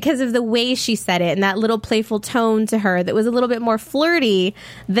see because of the way she said it and that little playful tone to her that was a little bit more flirty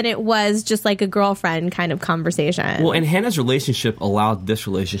than it was just like a girlfriend kind of conversation. Well, and Hannah's relationship allowed this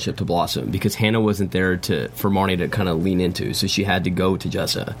relationship to blossom because Hannah wasn't there for Marnie to kind of lean into. So she had to go to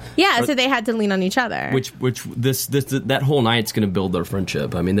Jessa. Yeah. So they had to lean on each other. Which that whole night's going to build their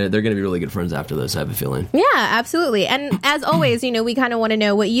friendship. I mean, they're going to be really good friends after this, I have a feeling. Yeah, absolutely. And as always, we kind of want to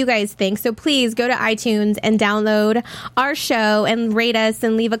know what you guys think. So please go to iTunes and download our show and rate us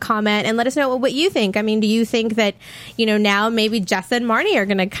and leave a comment and let us know what you think. I mean, do you think that, now maybe Jessa and Marnie are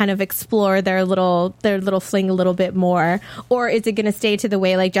going to kind of explore their little fling a little bit more? Or is it going to stay to the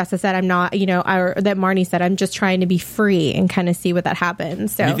way, like Jessa said, I'm not, or that Marnie said, I'm just trying to be free and kind of see what that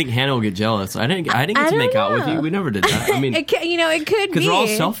happens. So do you think Hannah will get jealous? I didn't get to make out with you. We never did that. I mean, it could be. Because they're all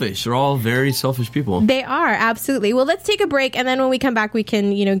selfish. They're all very selfish people. They are, absolutely. Well, let's take a break, and then when we come back, we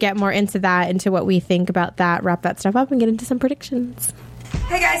can, get more into that, into what we think about that, wrap that stuff up, and get into some predictions.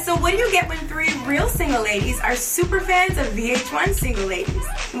 Hey guys, so what do you get when 3 real single ladies are super fans of VH1 Single Ladies?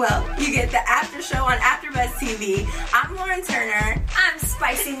 Well, you get the After Show on AfterBuzz TV. I'm Lauren Turner. I'm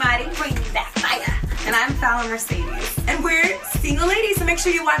Spicy Mighty, bringing back fire. And I'm Fallon Mercedes. And we're single ladies, so make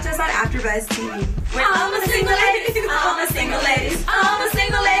sure you watch us on AfterBuzz TV. We're all the single ladies, all the single ladies, all the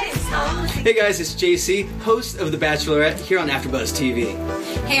single ladies, all the single. Hey guys, it's JC, host of The Bachelorette, here on AfterBuzz TV.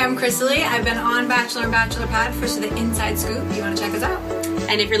 Hey, I'm Crystalie. I've been on Bachelor and Bachelor Pad for the Inside Scoop. You want to check us out?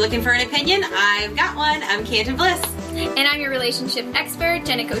 And if you're looking for an opinion, I've got one. I'm Canton Bliss. And I'm your relationship expert,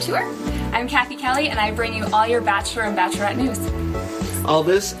 Jenna Couture. I'm Kathy Kelly, and I bring you all your Bachelor and Bachelorette news. All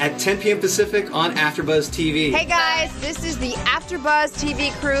this at 10 p.m. Pacific on AfterBuzz TV. Hey guys, this is the AfterBuzz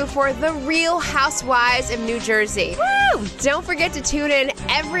TV crew for The Real Housewives of New Jersey. Woo! Don't forget to tune in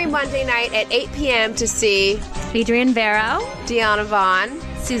every Monday night at 8 p.m. to see Adrienne Barrow, Deanna Vaughn,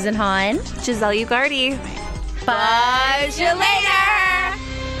 Susan Hahn, Giselle Ugardi. Buzz you later!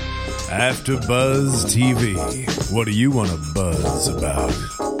 AfterBuzz TV. What do you want to buzz about?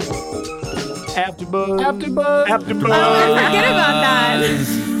 AfterBuzz. Oh, I forget about that.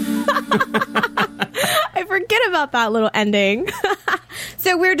 I forget about that little ending.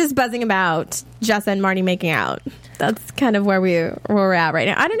 So we're just buzzing about Jessa and Marnie making out. That's kind of where we're at right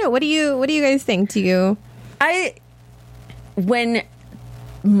now. I don't know. What do you guys think? When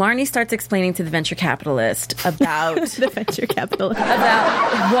Marnie starts explaining to the venture capitalist about about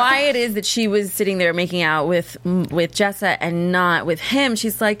why it is that she was sitting there making out with Jessa and not with him.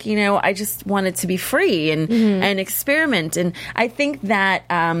 She's like, I just wanted to be free and experiment. And I think that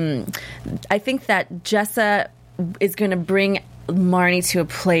Jessa is going to bring Marnie to a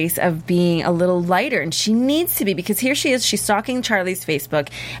place of being a little lighter, and she needs to be, because here she is, she's stalking Charlie's Facebook,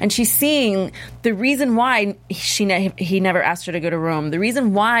 and she's seeing the reason why he never asked her to go to Rome, the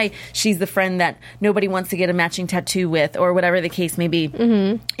reason why she's the friend that nobody wants to get a matching tattoo with, or whatever the case may be,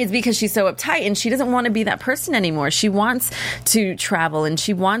 is because she's so uptight, and she doesn't want to be that person anymore. She wants to travel, and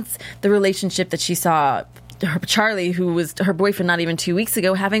she wants the relationship that she saw Charlie, who was her boyfriend not even 2 weeks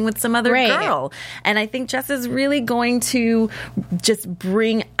ago, having with some other girl. And I think Jess is really going to just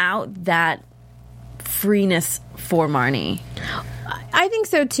bring out that freeness for Marnie. I think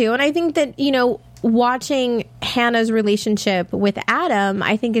so too. And I think that, watching Hannah's relationship with Adam,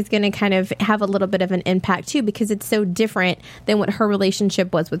 I think is going to kind of have a little bit of an impact too, because it's so different than what her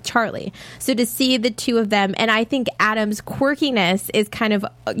relationship was with Charlie. So to see the two of them, and I think Adam's quirkiness is kind of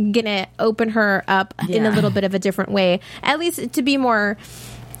going to open her up in a little bit of a different way, at least to be more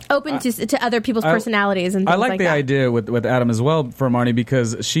open to other people's personalities and things like that. I like the idea with Adam as well for Marnie,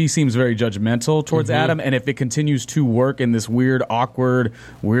 because she seems very judgmental towards Adam, and if it continues to work in this weird, awkward,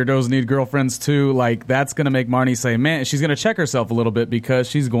 weirdos need girlfriends too, like that's going to make Marnie say, man, she's going to check herself a little bit, because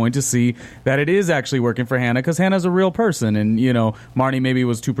she's going to see that it is actually working for Hannah, because Hannah's a real person, and Marnie maybe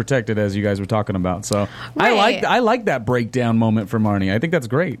was too protected, as you guys were talking about. So I like that breakdown moment for Marnie. I think that's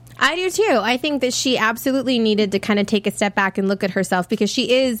great. I do too. I think that she absolutely needed to kind of take a step back and look at herself, because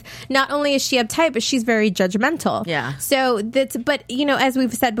she is, not only is she uptight, but she's very judgmental. Yeah. So but as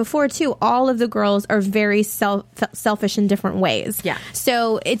we've said before too, all of the girls are very selfish in different ways. Yeah.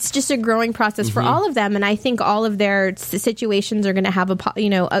 So it's just a growing process for all of them, and I think all of their situations are going to have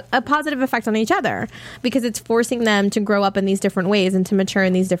a positive effect on each other, because it's forcing them to grow up in these different ways and to mature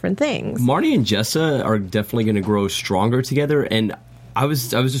in these different things. Marnie and Jessa are definitely going to grow stronger together, and I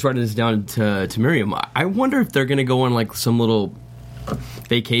was just writing this down to Miriam. I wonder if they're going to go on like some little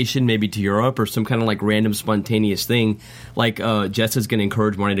vacation, maybe to Europe, or some kind of like random spontaneous thing. Like Jessa's going to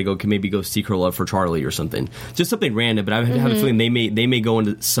encourage Marnie to go seek her love for Charlie or something. Just something random, but I have a feeling they may go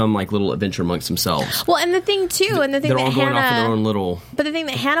into some like little adventure amongst themselves. Well, and the thing too, they're all going off in their own little. But the thing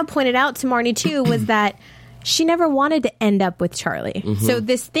that Hannah pointed out to Marnie too was that she never wanted to end up with Charlie. So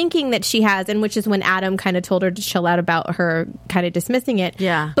this thinking that she has, and which is when Adam kind of told her to chill out about her kind of dismissing it.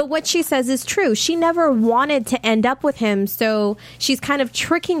 Yeah. But what she says is true. She never wanted to end up with him. So she's kind of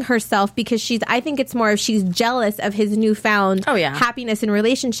tricking herself, because I think it's more of she's jealous of his newfound happiness in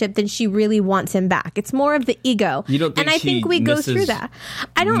relationship than she really wants him back. It's more of the ego. You don't think I think we go through that.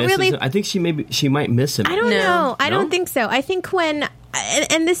 I don't really. I think she might miss him. I don't know. I don't think so. I think when.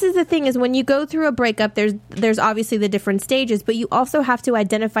 And this is the thing, is when you go through a breakup, there's obviously the different stages, but you also have to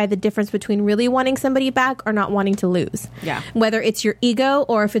identify the difference between really wanting somebody back or not wanting to lose. Yeah. Whether it's your ego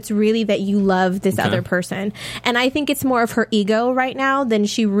or if it's really that you love this other person. And I think it's more of her ego right now than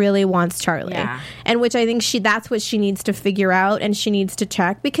she really wants Charlie. Yeah. And which I think that's what she needs to figure out, and she needs to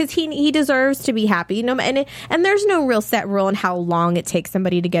check, because he deserves to be happy. And there's no real set rule on how long it takes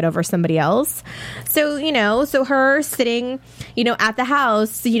somebody to get over somebody else. So, so her sitting, at the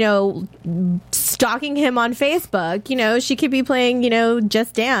house, stalking him on Facebook, she could be playing,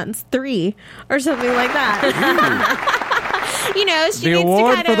 Just Dance 3 or something like that. She the needs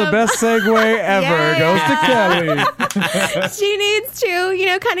award to for the best segue ever goes to Kelly. She needs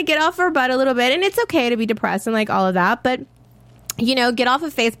to, kind of get off her butt a little bit, and it's okay to be depressed and like all of that, but get off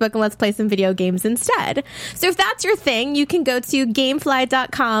of Facebook and let's play some video games instead. So if that's your thing, you can go to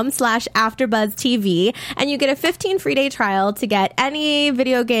gamefly.com/AfterBuzzTV and you get a 15 free day trial to get any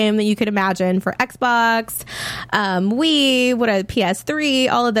video game that you could imagine for Xbox, Wii,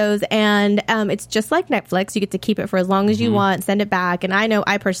 PS3, all of those. And it's just like Netflix. You get to keep it for as long as you want, send it back. And I know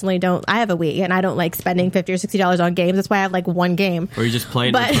I personally don't. I have a Wii and I don't like spending $50 or $60 on games. That's why I have like one game. Or you just play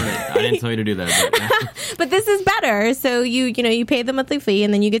it and return it. I didn't tell you to do that. But this is better. So you pay the monthly fee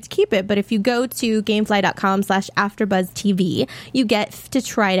and then you get to keep it. But if you go to gamefly.com/AfterBuzzTV, you get to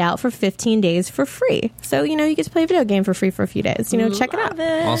try it out for 15 days for free. So, you get to play a video game for free for a few days. Check it out.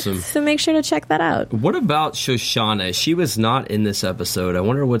 Awesome. So make sure to check that out. What about Shoshana? She was not in this episode. I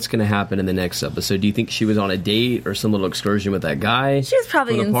wonder what's going to happen in the next episode. Do you think she was on a date or some little excursion with that guy? She was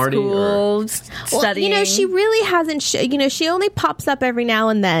probably in school studying. Well, she really hasn't. She only pops up every now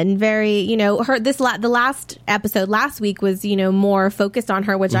and then. Very, the last episode last week was, more focused on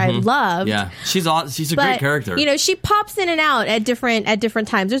her, which I loved. Yeah, she's a great character. She pops in and out at different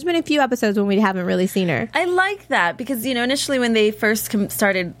times. There's been a few episodes when we haven't really seen her. I like that because initially when they first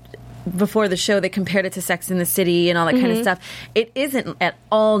started before the show, they compared it to Sex in the City and all that kind of stuff. It isn't at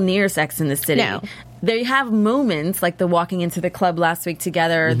all near Sex in the City. No. They have moments like the walking into the club last week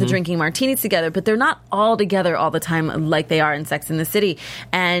together, the drinking martinis together, but they're not all together all the time like they are in Sex in the City.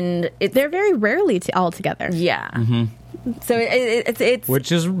 And they're very rarely all together. Yeah. So it's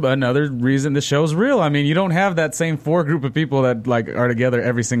which is another reason the show's real. I mean, you don't have that same core group of people that are together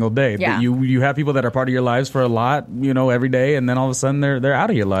every single day. Yeah. You have people that are part of your lives for a lot, every day, and then all of a sudden they're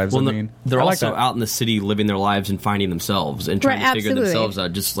out of your lives. Well, they're like also out in the city living their lives and finding themselves and trying to figure themselves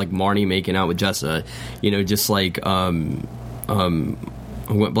out. Just like Marnie making out with Jessa, just like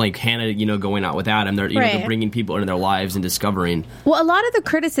like Hannah, going out with Adam. They're they're bringing people into their lives and discovering. Well, a lot of the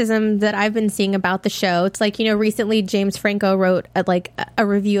criticism that I've been seeing about the show, it's like, recently James Franco wrote a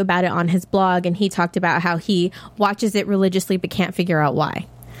review about it on his blog, and he talked about how he watches it religiously but can't figure out why.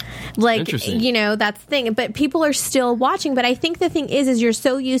 That's the thing. But people are still watching. But I think the thing is you're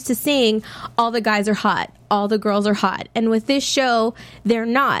so used to seeing all the guys are hot, all the girls are hot. And with this show, they're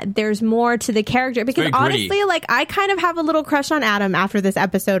not. There's more to the character. Because honestly, I kind of have a little crush on Adam after this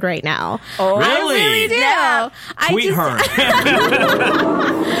episode right now. Oh, really? I really do. Yeah. Tweet her.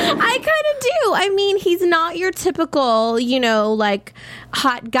 I kind of do. I mean, he's not your typical,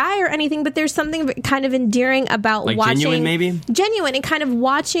 hot guy or anything, but there's something kind of endearing about watching. Genuine and kind of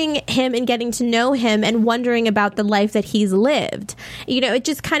watching him and getting to know him and wondering about the life that he's lived. It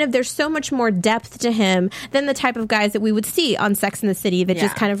just kind of, there's so much more depth to him than the type of guys that we would see on Sex and the City that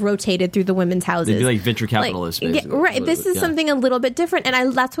just kind of rotated through the women's houses. They'd be like venture capitalists. Right. This is something a little bit different.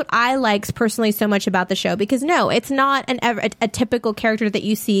 And that's what I like personally so much about the show, because it's not a typical character that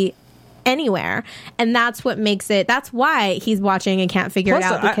you see anywhere, and that's what makes it. That's why he's watching and can't figure it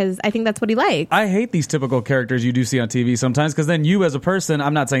out, because I think that's what he likes. I hate these typical characters you do see on TV sometimes, because then you as a person,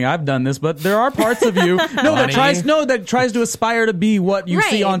 I'm not saying I've done this, but there are parts of you that tries to aspire to be what you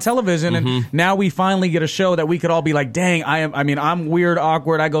see on television, and now we finally get a show that we could all be like, dang, I'm weird,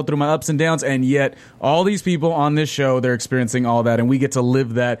 awkward, I go through my ups and downs, and yet all these people on this show, they're experiencing all that, and we get to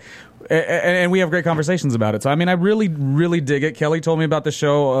live that. And we have great conversations about it. So, I really, really dig it. Kelly told me about the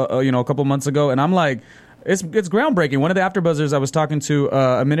show, a couple months ago, and I'm like, it's groundbreaking. One of the AfterBuzzers I was talking to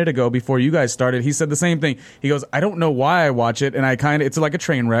a minute ago before you guys started, he said the same thing. He goes, I don't know why I watch it, and it's like a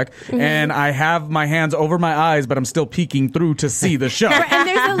train wreck, and I have my hands over my eyes, but I'm still peeking through to see the show. And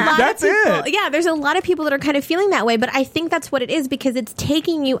there's a lot that's of people, it. Yeah, there's a lot of people that are kind of feeling that way, but I think that's what it is, because it's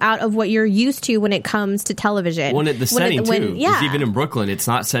taking you out of what you're used to when it comes to television. The setting, too. Because even in Brooklyn, it's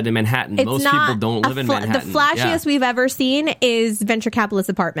not set in Manhattan. Most people don't live in Manhattan. The flashiest we've ever seen is Venture Capitalist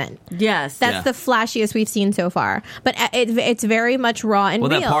Apartment. Yes. That's the flashiest we've seen so far. But it's very much raw and real.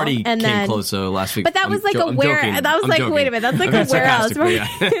 Well, that party came close last week. But that was like a where. That was like, wait a minute, that's like a warehouse. But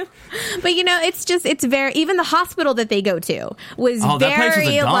it's very. Even the hospital that they go to was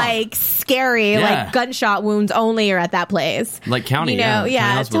very scary. Yeah. Like gunshot wounds only are at that place. Like county.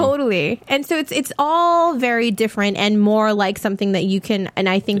 Yeah, totally. And so it's all very different and more like something that you can. And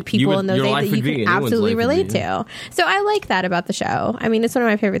I think people in those days that you can absolutely relate to. So I like that about the show. It's one of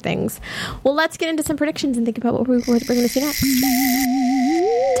my favorite things. Well, let's get into some predictions and think about what we're going to see next.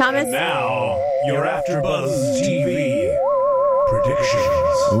 Thomas? And now, your AfterBuzz TV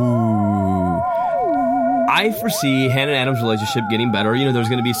predictions. Ooh. I foresee Hannah and Adam's relationship getting better. There's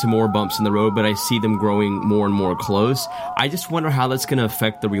going to be some more bumps in the road, but I see them growing more and more close. I just wonder how that's going to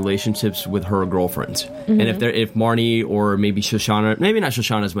affect the relationships with her girlfriends. And if Marnie or maybe Shoshana, maybe not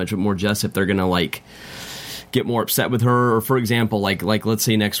Shoshana as much, but more Jess, if they're going to get more upset with her, or for example, like let's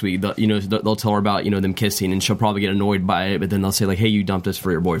say next week, they'll tell her about them kissing, and she'll probably get annoyed by it, but then they'll say like, hey, you dumped us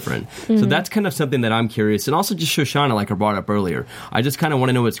for your boyfriend. So that's kind of something that I'm curious, and also just Shoshana, like I brought up earlier. I just kind of want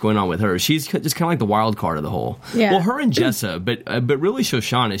to know what's going on with her. She's just kind of like the wild card of the whole. Yeah. Well, her and Jessa, but really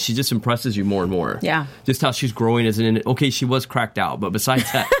Shoshana, she just impresses you more and more. Yeah. Just how she's growing as okay, she was cracked out, but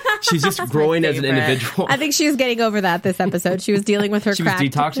besides that, she's just growing as an individual. I think she was getting over that this episode. She was dealing with her crack. She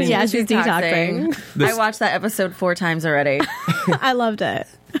was detoxing? Yeah, she was detoxing. I watched that episode 4 times already. I loved it.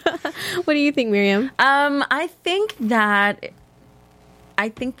 What do you think, Miriam? I think that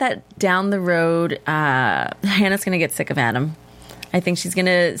down the road, Hannah's going to get sick of Adam. I think she's going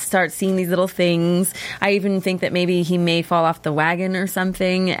to start seeing these little things. I even think that maybe he may fall off the wagon or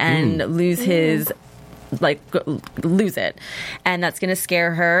something and lose his... lose it, and that's going to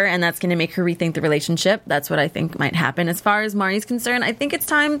scare her, and that's going to make her rethink the relationship. That's what I think might happen. As far as Marnie's concerned, I think it's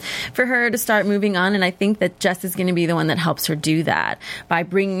time for her to start moving on, and I think that Jess is going to be the one that helps her do that by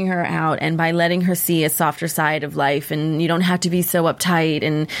bringing her out and by letting her see a softer side of life. And you don't have to be so uptight,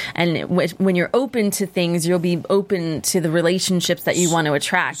 and when you're open to things, you'll be open to the relationships that you want to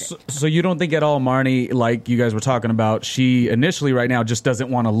attract. So you don't think at all, Marnie, like you guys were talking about, she initially right now just doesn't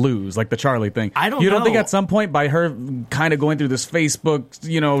want to lose, like the Charlie thing. I don't You know. don't think at some point, by her kind of going through this Facebook,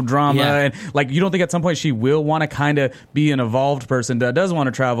 drama, and like, you don't think at some point she will want to kind of be an evolved person that does want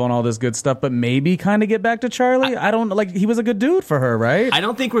to travel and all this good stuff, but maybe kind of get back to Charlie? I don't like. He was a good dude for her, right? I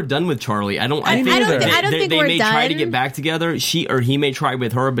don't think we're done with Charlie. I think they may try to get back together. She or he may try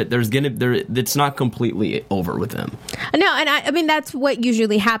with her, but it's not completely over with them. No, and I mean that's what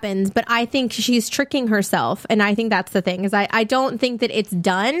usually happens. But I think she's tricking herself, and I think that's the thing. Is I don't think that it's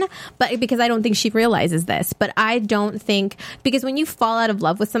done, but because I don't think she realizes this, but I don't think, because when you fall out of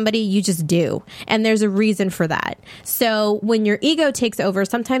love with somebody, you just do, and there's a reason for that. So when your ego takes over,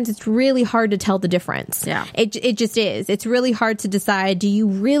 sometimes it's really hard to tell the difference. Yeah, it just is. It's really hard to decide, do you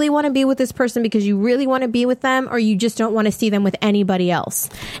really want to be with this person because you really want to be with them, or you just don't want to see them with anybody else?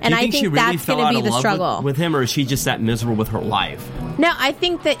 And I think that's going to be the struggle with him, or is she just that miserable with her life? No, I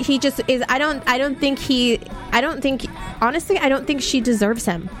think that he just is. Honestly, I don't think she deserves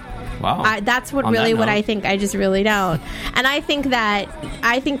him. Wow. That's what I think. I just really don't. And I think that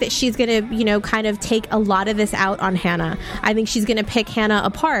she's going to, kind of take a lot of this out on Hannah. I think she's going to pick Hannah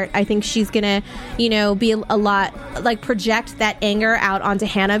apart. I think she's going to, be a lot, like, project that anger out onto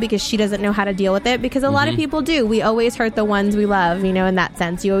Hannah because she doesn't know how to deal with it, because a lot of people do. We always hurt the ones we love, in that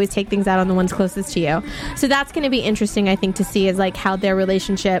sense. You always take things out on the ones closest to you. So that's going to be interesting, I think, to see is like how their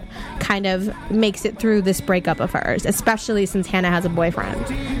relationship kind of makes it through this breakup of hers, especially since Hannah has a boyfriend.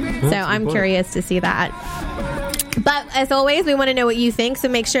 So I'm curious to see that. But as always, we want to know what you think, so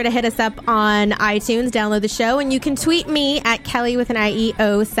make sure to hit us up on iTunes, download the show, and you can tweet me at Kellie with an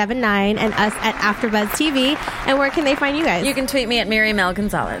IEO79 and us at AfterBuzz TV. And where can they find you guys? You can tweet me at Miriam L.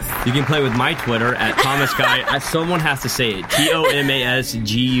 Gonzalez. You can play with my Twitter at Thomas Guy. Someone has to say it.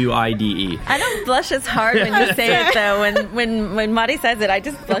 TOMASGUIDE. I don't blush as hard when you say it, though. When Madi says it, I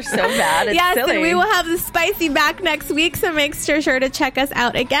just blush so bad. It's silly. And we will have the spicy back next week, so make sure to check us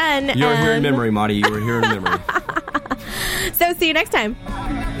out again. You're here in memory, Madi. You were here in memory. So see you next time.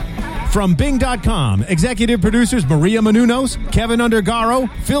 From Bing.com, executive producers Maria Menounos, Kevin Undergaro,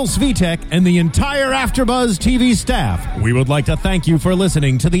 Phil Svitek, and the entire AfterBuzz TV staff, we would like to thank you for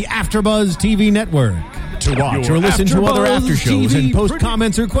listening to the AfterBuzz TV network. To watch or listen to other after shows and post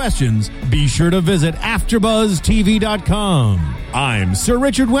comments or questions, be sure to visit AfterBuzzTV.com. I'm Sir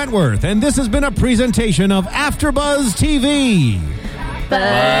Richard Wentworth, and this has been a presentation of AfterBuzz TV.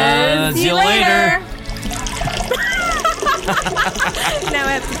 Buzz you later. Now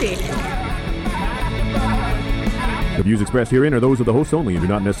I have to pee. The views expressed herein are those of the hosts only and do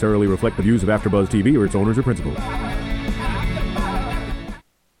not necessarily reflect the views of AfterBuzz TV or its owners or principals.